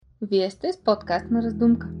Вие сте с подкаст на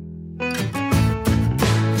Раздумка.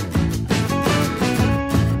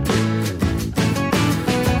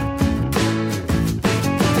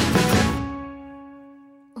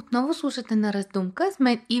 Отново слушате на Раздумка с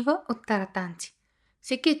мен Ива от Таратанци.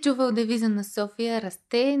 Всеки е чувал девиза на София: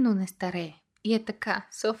 расте, но не старее. И е така,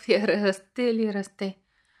 София расте ли расте?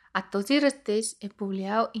 А този растеж е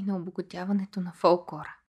повлиял и на обогатяването на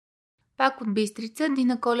фолклора. Пак от Бистрица,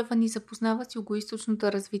 Дина Колева ни запознава с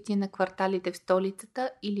югоизточното развитие на кварталите в столицата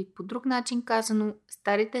или по друг начин казано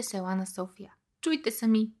старите села на София. Чуйте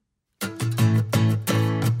сами!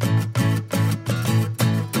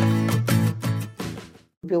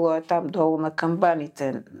 Било е там долу на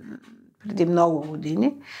камбаните преди много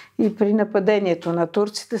години и при нападението на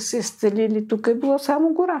турците се стелили. Тук е било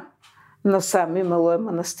само гора. Насам имало е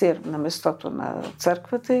манастир на местото на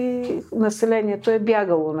църквата и населението е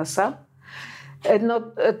бягало насам.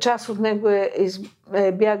 Част от него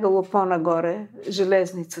е бягало по-нагоре,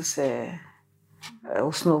 железница се е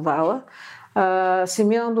основала.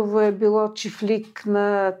 Симеоново е било чифлик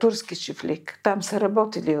на турски чифлик. Там са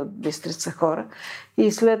работили от Бистрица хора.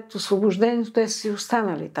 И след освобождението те си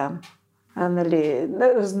останали там.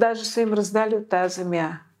 Даже са им раздали от тази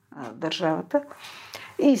земя държавата.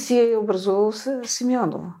 И си е образувало се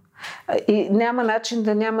Симеоново. И няма начин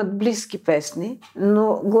да нямат близки песни,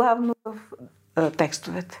 но главно в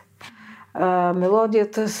текстовете.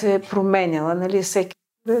 Мелодията се е променяла, всеки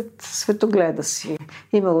светогледа си.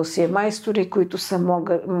 Имало си е майстори, които са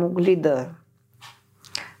могли да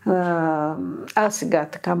сега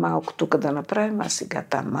така малко тук да направим, сега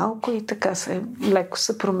там малко и така леко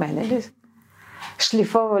са променяли.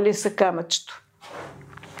 Шлифовали са камъчето.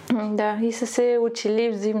 Да, и са се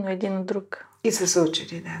учили взаимно един от друг. И са се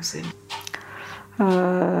учили, да, взаимно.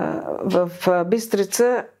 В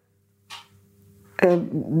Бистрица е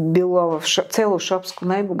било в цело Шопско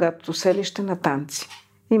най-богатото селище на танци.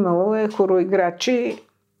 Имало е хороиграчи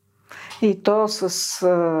и то с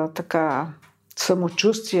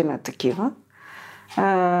самочувствие на такива.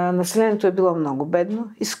 Населението е било много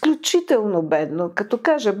бедно, изключително бедно. Като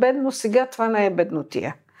кажа бедно, сега това не е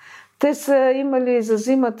беднотия. Те са имали за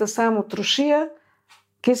зимата само трошия,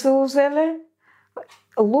 кисело зеле,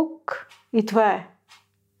 лук и това е.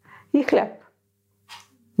 И хляб.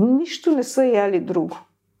 Нищо не са яли друго.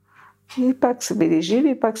 И пак са били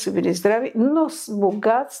живи, пак са били здрави, но с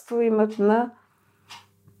богатство имат на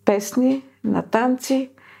песни, на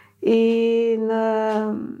танци и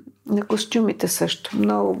на костюмите също.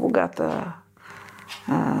 Много богата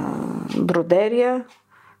бродерия,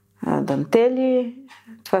 дантели.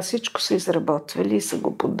 Това всичко са изработвали и са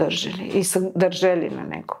го поддържали и са държали на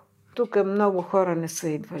него. Тук много хора не са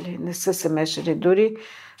идвали, не са се мешали. Дори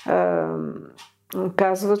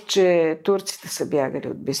казват, че турците са бягали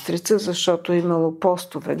от Бистрица, защото имало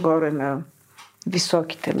постове горе на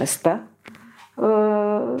високите места.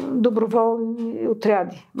 Доброволни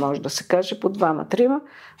отряди, може да се каже, по 2-3,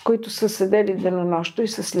 които са седели денонощно и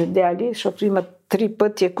са следяли, защото имат 3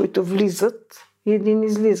 пътя, които влизат и един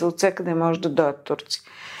излиза. От всекъде може да дойдат турци.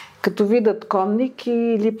 Като видят конник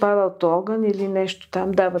или падат огън или нещо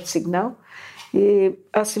там, дават сигнал. И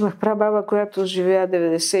аз имах прабаба, която живея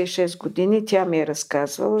 96 години. Тя ми е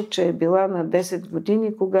разказвала, че е била на 10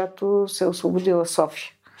 години, когато се е освободила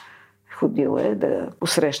София. Ходила е да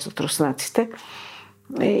посрещат руснаците.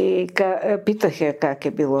 И питах я как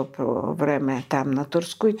е било по време там на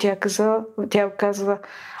турско и тя казва,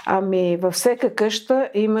 във всяка къща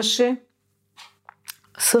имаше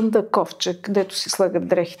съндъковчек, където си слагат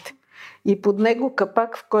дрехите. И под него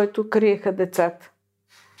капак, в който криеха децата.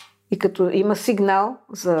 И като има сигнал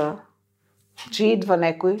че идва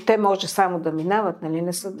някой, те може само да минават,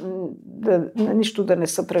 нищо да не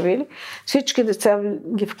са правили. Всички деца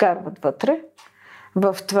ги вкарват вътре,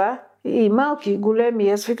 в това, и малки, и големи. И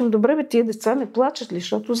аз викам, добре, тия деца не плачат ли,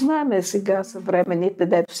 защото знаеме сега съвременните,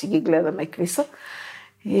 дето си ги гледаме какви са.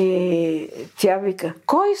 И тя вика,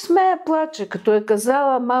 кой смее плаче? Като е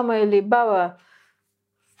казала мама или баба,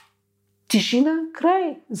 тишина,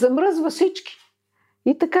 край, замръзва всички.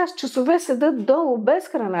 И така с часове седат долу, без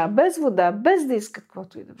храна, без вода, без да искат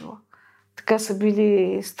каквото и да било. Така са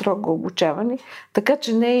били строго обучавани. Така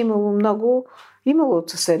че не е имало много. Имало от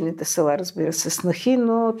съседните села, разбира се, снахи,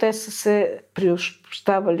 но те са се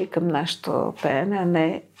приобщавали към нашето пеене, а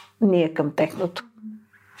не ние към техното.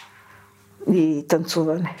 И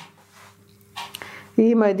танцуване. И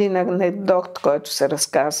има един анекдот, който се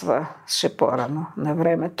разказва ще по-рано на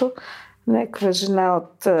времето. Някаква жена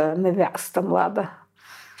от невяста млада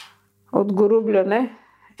от Горубляне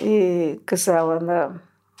и казала на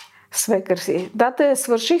свекър си: "Дате,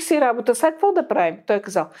 свърших си работа, сега какво да правим?" Той е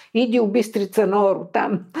казал: "Иди у Бистрица на Оро,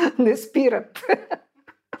 там не спират."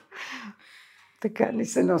 Така ни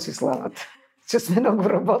се носи славата, че сме много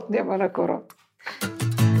работни, ама на корото.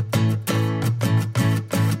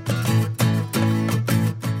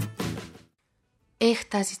 Ех,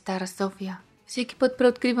 тази стара София. Всеки път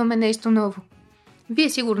преоткриваме нещо ново. Вие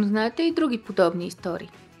сигурно знаете и други подобни истории.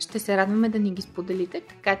 Ще се радваме да ни ги споделите,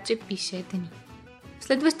 така че пишете ни. В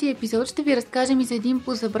следващия епизод ще ви разкажем и за един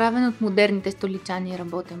позабравен от модерните столичани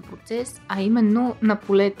работен процес, а именно на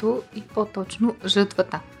полето и по-точно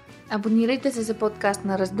жътвата. Абонирайте се за подкаст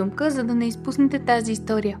на Раздумка, за да не изпуснете тази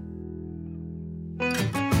история.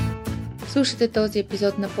 Слушайте този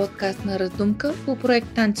епизод на подкаст на Раздумка по проект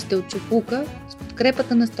Танците от Чупулка с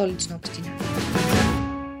подкрепата на Столична община.